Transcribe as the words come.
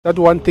That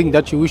one thing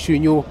that you wish you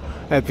knew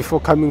before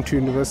coming to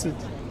university?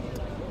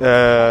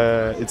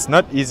 It's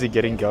not easy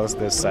getting girls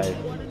this side.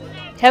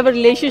 Have a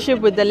relationship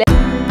with the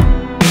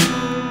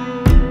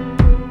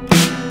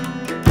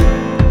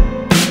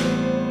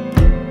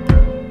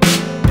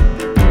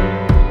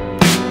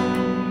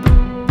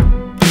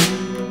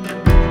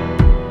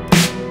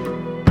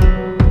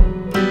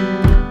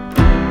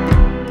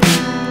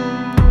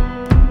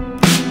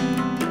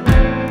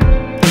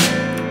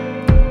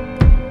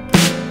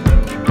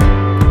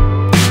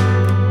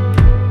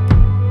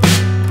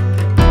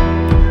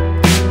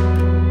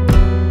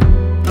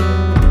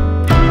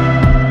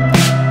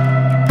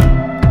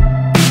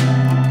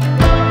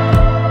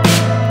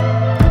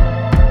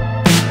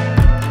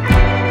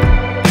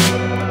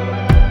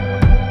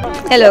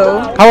Hello.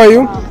 How are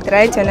you?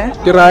 Right, Anna.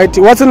 Right.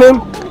 What's your name?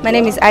 My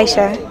name is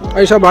Aisha.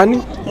 Aisha Bani?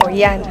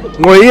 Moyan.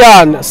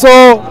 Moyan.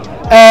 So,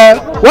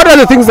 what are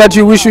the things that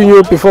you wish you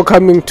knew before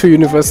coming to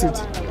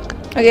university?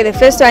 Okay, the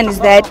first one is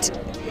that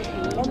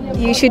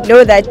you should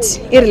know that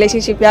in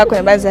relationship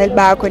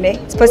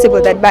it's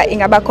possible that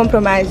ingaba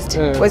compromised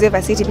with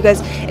varsity,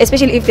 because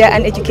especially if they are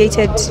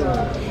uneducated,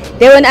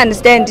 they won't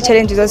understand the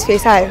challenges of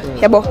face.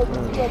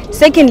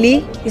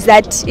 Secondly, is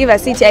that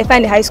varsity I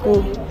find high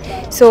school.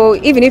 So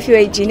even if you were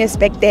a genius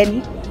back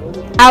then,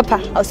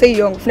 I'll say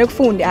young,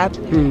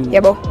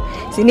 yabo.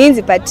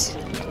 Zininzi, but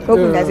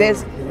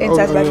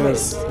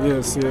yes.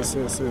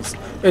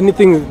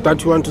 Anything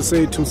that you want to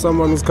say to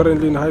someone who's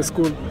currently in high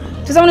school?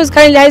 To someone who's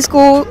currently in high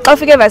school,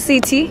 if you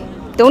varsity,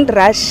 don't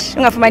rush.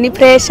 Ungafumani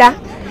pressure.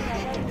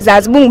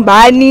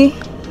 Zazibumbani,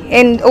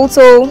 and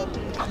also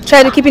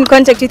try to keep in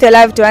contact with your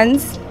loved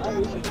ones.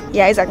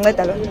 Yeah, it's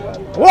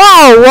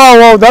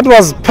Wow, that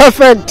was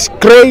perfect,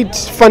 great,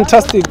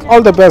 fantastic,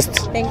 all the best.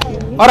 Thank you.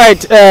 All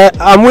right,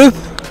 I'm with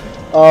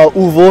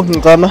Uvo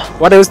Nkana.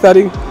 What are you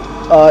studying?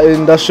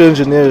 Industrial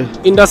engineering.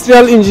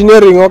 Industrial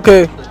engineering,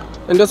 okay.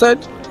 And your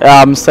side?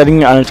 I'm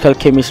studying analytical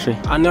chemistry.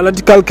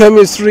 Analytical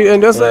chemistry,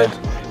 and your side?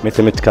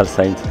 Mathematical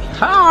science.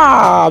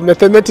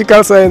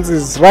 Mathematical science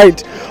is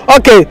right.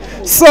 Okay,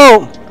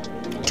 so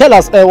tell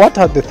us, what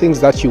are the things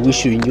that you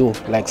wish you knew,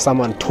 like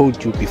someone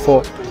told you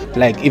before,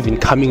 like even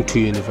coming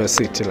to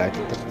university, like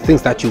the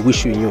things that you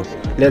wish you knew?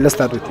 Let's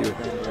start with you.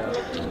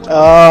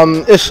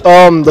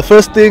 The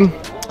first thing,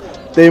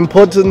 the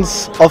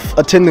importance of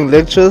attending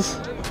lectures,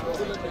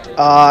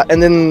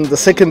 and then the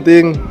second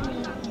thing,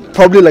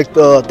 probably like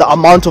the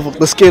amount of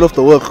the scale of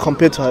the work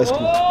compared to high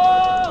school.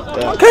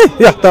 Yeah. Okay,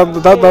 yeah,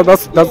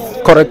 that's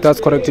correct. That's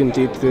correct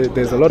indeed.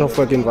 There's a lot of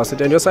work in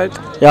varsity. And your side?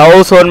 Yeah,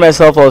 also on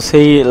myself, I'll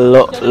say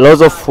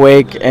lots of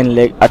work and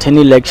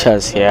attending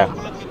lectures here.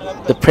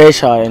 The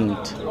pressure and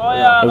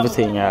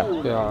everything. Yeah.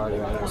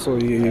 So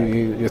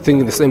you're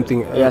thinking the same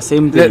thing? Yeah,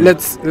 same thing.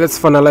 Let's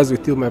finalize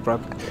with you, my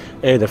brother.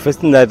 The first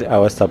thing that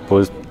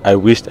I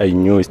wished I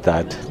knew is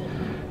that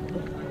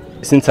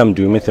since I'm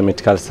doing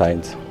mathematical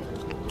science,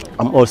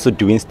 I'm also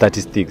doing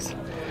statistics.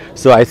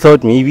 So I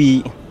thought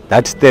maybe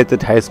that stat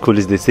at high school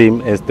is the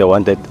same as the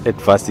one at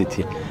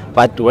varsity.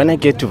 But when I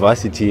get to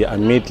varsity, I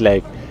made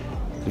like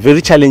very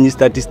challenging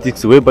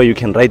statistics whereby you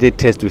can write a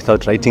test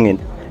without writing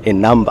a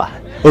number.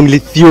 Only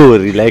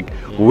theory, like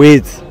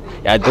words.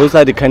 Yeah, those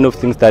are the kind of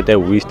things that I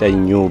wished I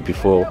knew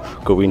before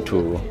going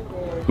to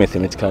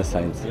mathematical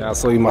science. Yeah,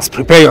 so you must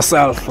prepare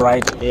yourself,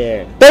 right?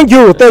 Yeah. Thank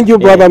you,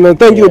 brother, man.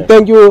 Thank you. How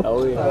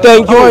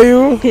are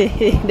you?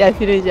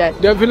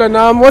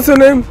 What's your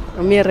name?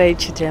 Mirai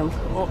Chitembo.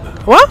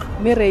 What?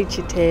 Mirai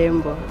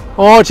Chitembo.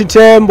 Oh,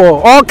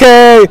 Chitembo.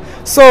 Okay.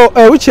 So,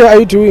 which year are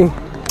you doing?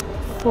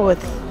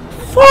 Fourth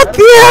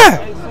year.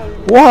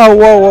 Wow.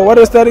 What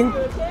are you studying?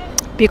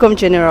 Become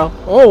general.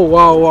 Oh,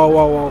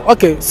 wow.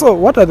 Okay, so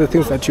what are the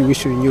things that you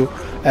wish you knew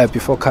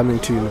before coming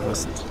to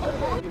university?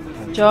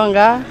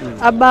 Jonga,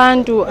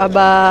 abantu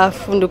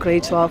abafundo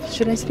grade 12.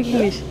 Should I speak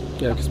English?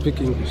 Yeah,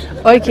 speak English.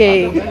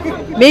 Okay.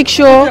 Make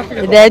sure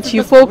that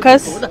you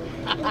focus.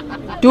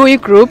 Do your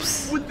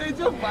groups.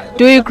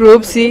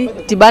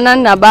 Dibana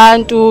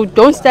nabantu.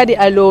 Don't study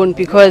alone,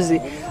 because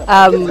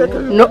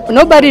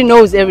nobody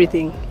knows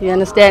everything. You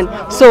understand?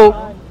 So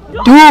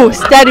do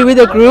study with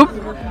a group.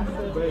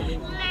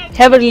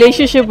 Have a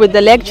relationship with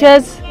the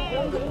lectures.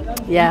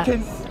 Yeah.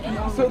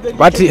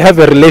 But you have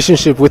a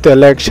relationship with the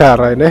lecturer,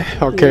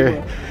 right?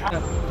 Okay.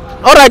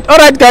 All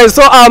right, guys.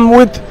 So I'm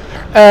with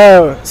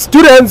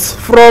students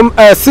from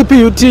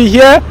Cput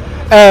here.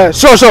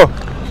 Sure.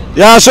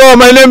 Yeah, sure.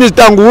 My name is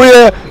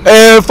Tanguye.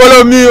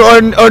 Follow me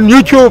on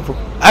YouTube.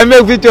 I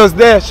make videos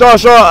there. Sure.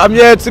 I'm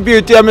here at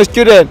Cput. I'm a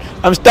student.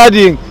 I'm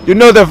studying. You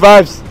know the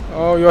vibes.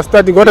 Oh, you're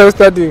studying. What are you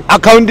studying?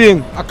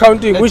 Accounting.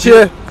 Which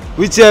year?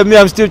 Which year? Me,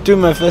 I'm still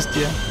doing my first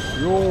year.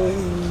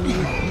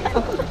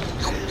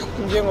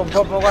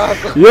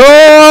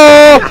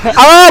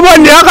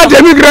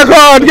 Academic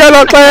record.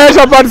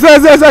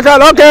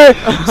 Okay.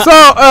 So,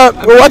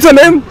 what's your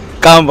name?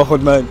 Kamva.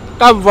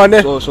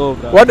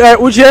 What?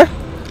 Which year?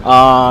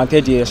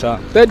 Third year, sir.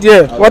 Third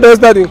year. What are you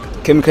studying?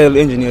 Chemical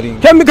engineering.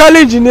 Chemical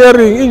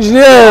engineering.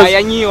 Engineers.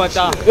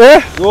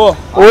 Yeah.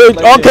 Wait.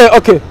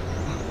 Okay.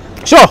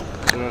 Sure.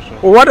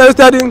 What are you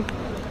studying?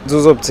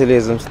 Zuzo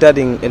Buthelezi. I'm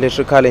studying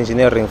electrical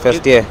engineering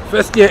first year.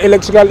 First year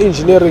electrical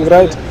engineering,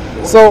 right?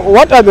 So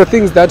what are the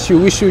things that you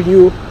wish you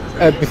knew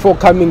before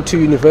coming to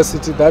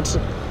university that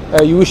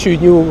you wish you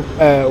knew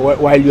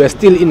while you are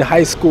still in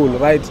high school,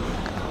 right?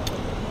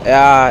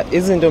 Yeah,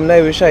 izinto mina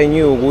I wish I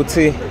knew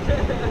ukuthi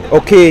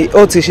okay,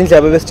 othisha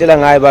indlela besitshela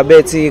ngayo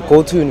babethi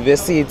go to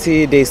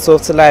university, there is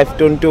soft life,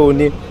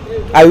 tontoni.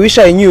 I wish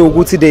I knew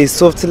ukuthi there is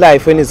soft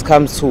life when it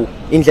comes to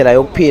indlela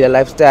yokuphila,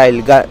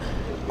 lifestyle.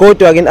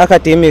 Kodwa in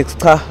academics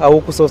cha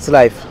awukho soft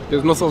life.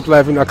 There's no soft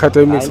life in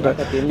academics. Right?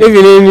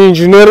 Even in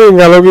engineering,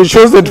 you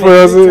chose it for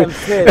yourself.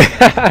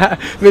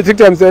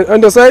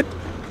 On the side,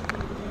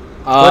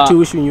 what you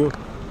wish you knew?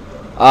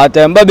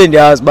 Temba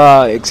bendiyazi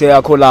ba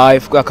ekuyakho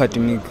life ku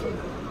academic.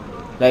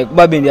 Like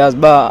babe ndiyazi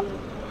ba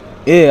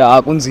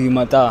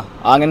akunzima ta.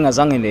 Angeke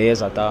ngazange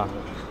ndeyeza ta.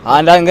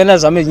 Andangena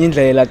zame ezinye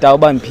indlela ta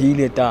uba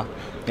ndiphile ta.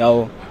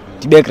 Yawo.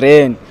 Ndibe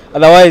grand.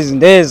 Otherwise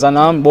ndeza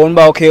nami bona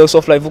ba okay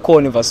soft life ukhona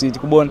university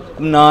kubona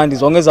kumnandi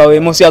zonke ezawe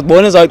emo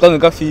siyazibona ezawe xa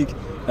ngekafiki.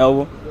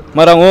 Yabo.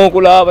 Mara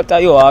ngoku laba ta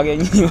yo ake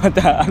nyiwa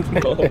ta.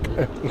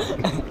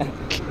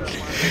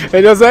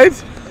 And your side?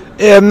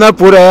 Yeah,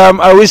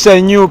 I wish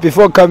I knew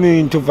before coming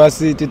into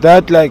varsity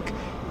that like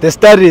the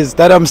studies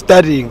that I'm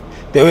studying,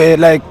 they were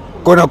like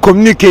gonna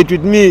communicate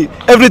with me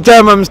every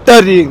time I'm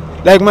studying.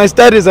 Like my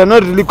studies are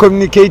not really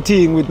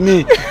communicating with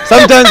me.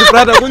 Sometimes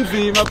brother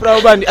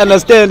couldn't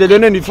understand. They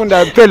don't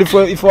understand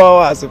 24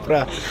 hours. So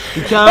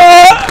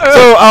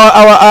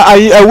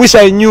I wish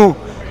I knew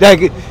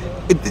like.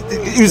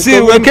 You see,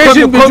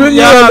 communication between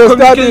you and the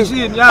studies.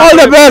 All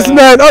the best,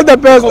 man. All the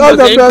best. All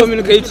the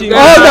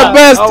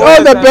best.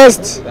 All the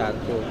best.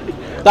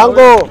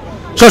 Dango.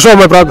 Shosho,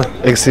 my brother.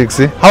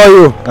 XXC. How are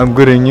you? I'm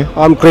good, and you?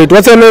 I'm great.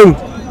 What's your name?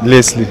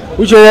 Leslie.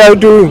 Which year are you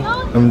doing?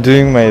 I'm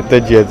doing my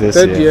third year this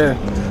year. Third year.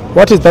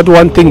 What is that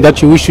one thing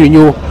that you wish you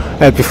knew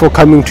before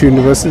coming to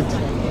university?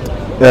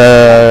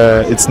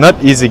 It's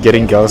not easy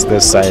getting girls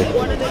this side.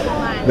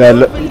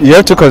 You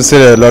have to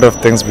consider a lot of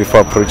things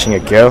before approaching a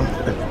girl.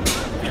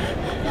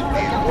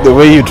 The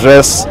way you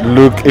dress,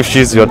 look, if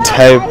she's your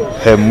type,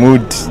 her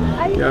mood,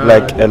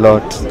 like a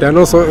lot. And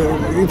also,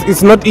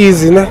 it's not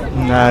easy, no?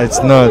 Nah,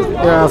 it's not.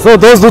 Yeah. So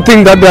those who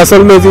think that they are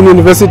soulmates in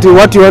university,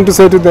 what do you want to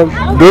say to them?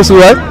 Those who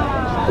what?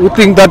 Who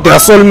think that they are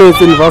soulmates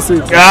in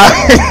university?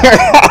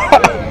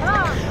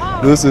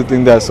 Those who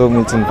think they are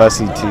soulmates in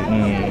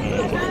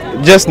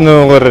university. Just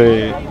know what.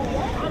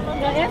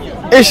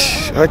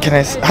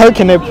 How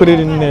can I put it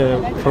in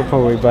a proper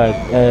way? But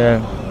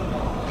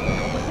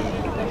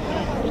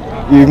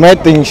you might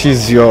think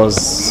she's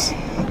yours,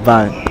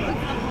 but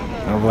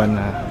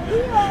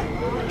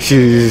she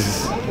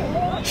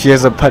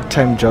has a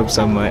part-time job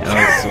somewhere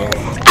else. So.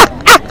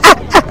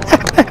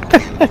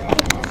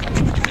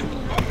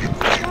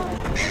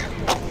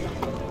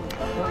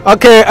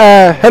 Okay.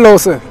 Hello,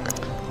 sir.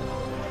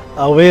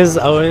 Always.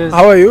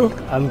 How are you?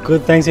 I'm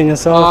good, thanks, and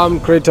yourself? I'm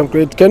great.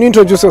 Can you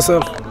introduce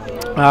yourself?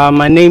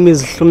 My name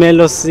is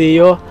Hlumelo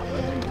CEO.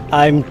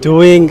 I'm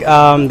doing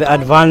the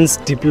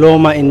advanced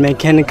diploma in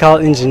mechanical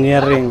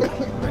engineering.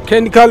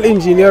 Mechanical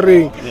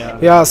engineering.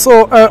 Yeah.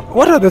 So,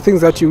 what are the things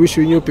that you wish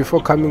you knew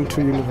before coming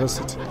to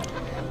university?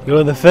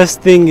 The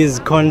first thing is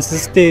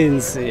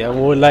consistency. I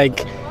would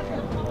like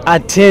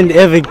attend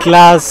every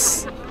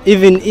class,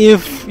 even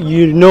if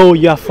you know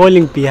you are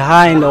falling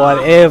behind or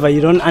whatever,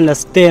 you don't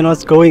understand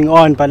what's going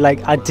on, but like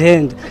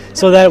attend,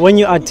 so that when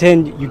you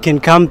attend, you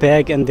can come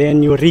back and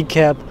then you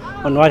recap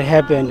on what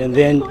happened, and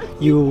then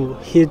you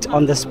hit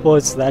on the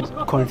spots that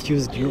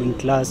confused you in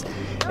class.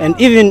 And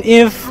even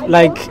if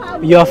like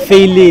you are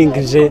failing,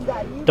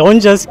 don't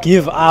just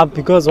give up,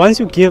 because once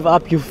you give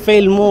up you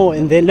fail more,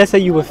 and then let's say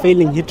you were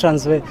failing heat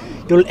transfer,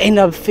 you'll end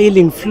up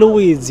failing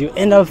fluids, you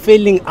end up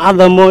failing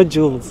other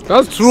modules.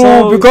 That's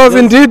true, because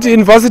indeed in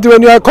university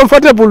when you are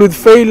comfortable with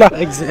failure,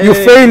 you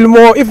fail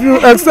more. If you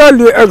excel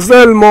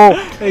more.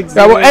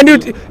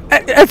 Exactly.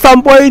 And at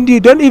some point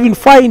you don't even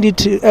find it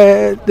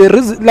the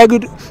reason, like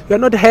you're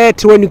not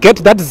hurt when you get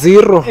that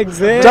zero.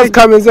 Exactly. Just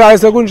come and say I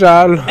say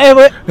kunjalo.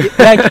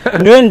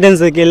 Like no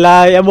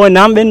ndenzekela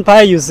yabona hambe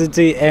phaya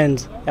UCT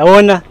and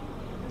yabona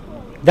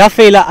that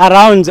failure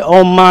around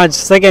March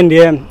second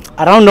year,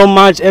 around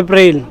March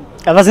April.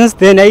 Ever since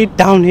then I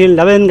downhill,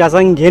 ndabe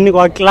ngasangeni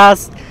kwa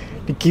class,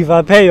 give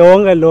up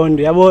yonke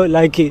lonto yabo,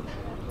 like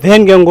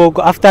then ke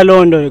ngoku after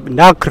lonto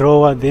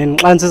ndagrowa, then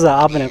xa nsiza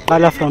apha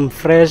ndaqala from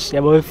fresh,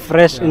 yabo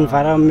fresh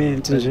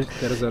environment nje.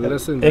 There is a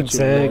lesson.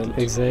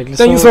 Exactly.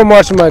 Thank you so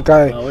much, my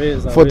guy,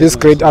 for this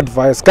great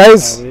advice.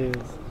 Guys,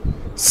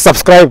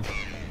 subscribe.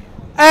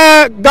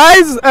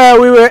 Guys,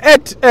 we were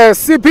at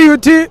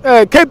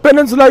Cput, Cape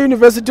Peninsula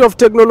University of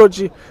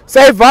Technology.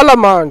 Say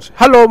Valamanj.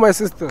 Hello, my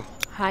sister.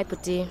 Hi,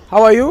 Puti.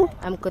 How are you?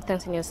 I'm good,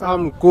 thanks, and yourself?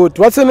 I'm good.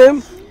 What's your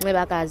name?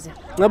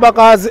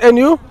 Nebakazi. And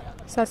you?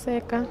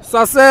 Saseka.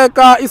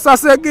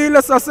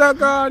 Isasekile,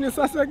 Saseka, ni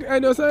Saseka,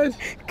 and your side?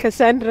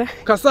 Cassandra.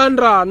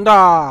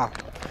 Nda.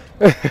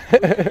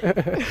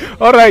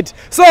 All right.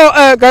 So,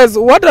 guys,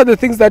 what are the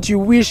things that you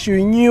wish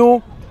you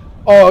knew,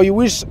 or you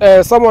wish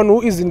someone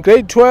who is in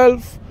grade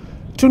 12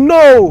 to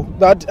know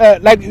that,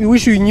 like, you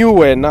wish you knew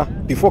when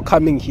before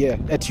coming here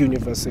at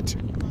university?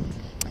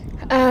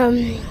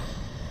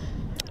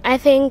 I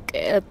think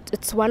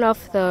it's one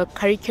of the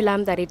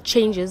curriculum that it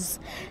changes.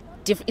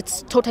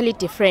 It's totally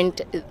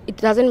different. It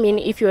doesn't mean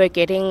if you are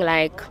getting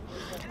like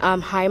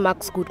high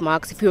marks, good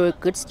marks. If you're a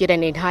good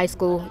student in high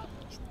school,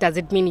 does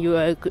it mean you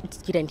are a good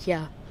student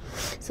here?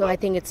 So I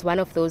think it's one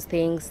of those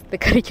things. The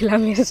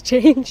curriculum is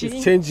changing.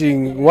 It's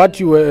changing. What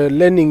you were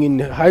learning in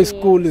high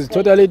school is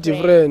totally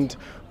different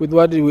with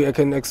what we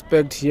can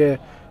expect here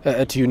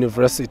at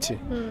university.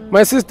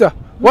 My sister,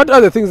 what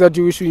are the things that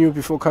you wish you knew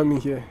before coming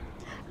here?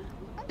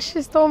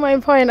 She stole my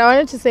point. I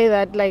wanted to say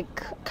that,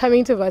 like,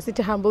 coming to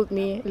varsity humbled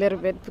me a little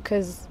bit,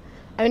 because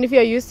I mean, if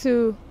you're used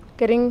to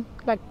getting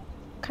like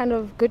kind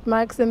of good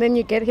marks and then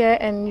you get here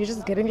and you're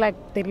just getting like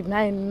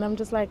 39, and I'm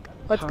just like,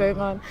 what's going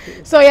on?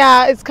 So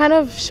yeah, it's kind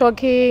of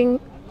shocking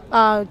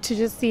to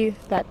just see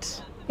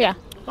that. Yeah.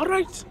 All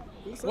right.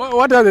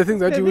 What are the things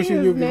that you wish you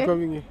knew before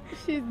coming here?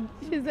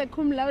 She's a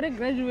cum laude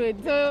graduate.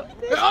 So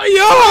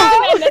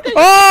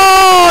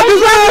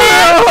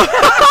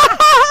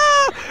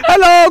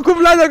hello,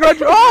 cum laude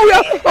graduate. Oh,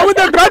 yeah, with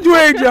the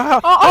graduate. Yeah.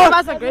 All of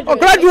us are graduates. Oh,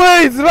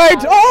 graduates,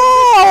 right?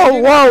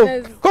 Oh,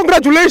 wow.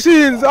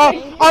 Congratulations.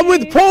 I'm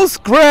with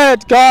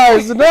postgrad,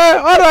 guys. All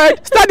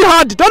right. Study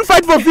hard. Don't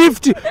fight for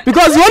 50,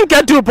 because you won't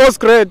get to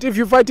postgrad if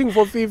you're fighting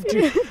for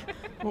 50.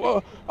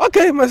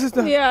 Okay, my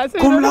sister. Yeah. So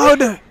cum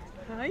laude.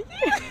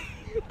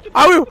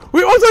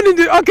 We also need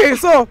to, okay,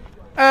 so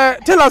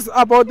tell us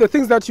about the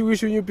things that you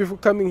wish you knew before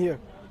coming here.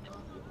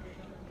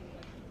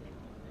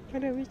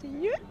 What I wish I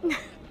knew?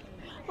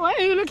 Why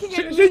are you looking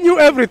at me? She knew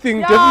everything,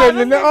 yeah,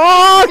 definitely.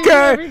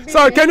 Okay,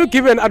 so can you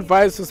give an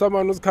advice to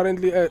someone who's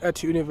currently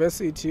at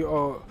university,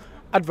 or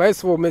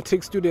advice for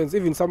matric students,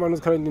 even someone who's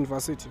currently in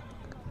varsity?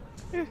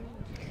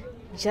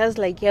 Just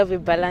like you have a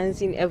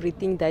balance in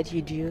everything that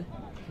you do.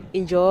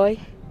 Enjoy,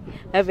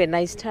 have a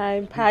nice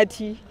time,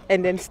 party,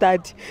 and then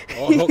start.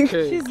 Oh,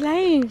 okay. She's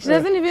lying. She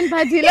doesn't even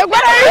party. Like,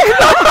 what are you?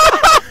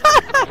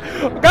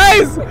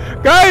 Guys,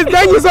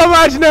 thank you so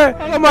much.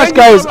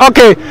 Guys.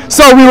 Okay,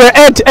 so we were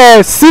at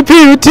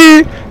Cput,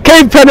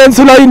 Cape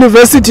Peninsula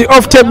University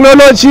of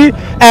Technology,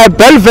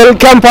 Belleville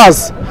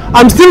campus.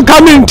 I'm still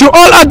coming to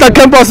all other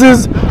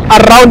campuses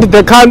around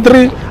the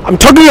country. I'm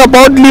talking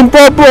about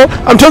Limpopo,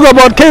 I'm talking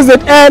about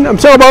KZN, I'm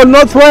talking about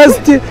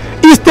Northwest,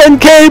 Eastern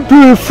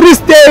Cape, Free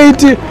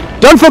State.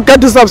 Don't forget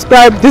to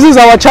subscribe. This is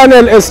our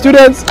channel as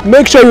students.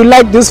 Make sure you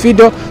like this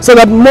video so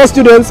that more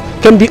students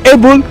can be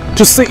able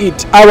to see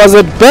it. I was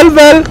at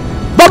Belleville.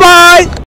 Bye bye.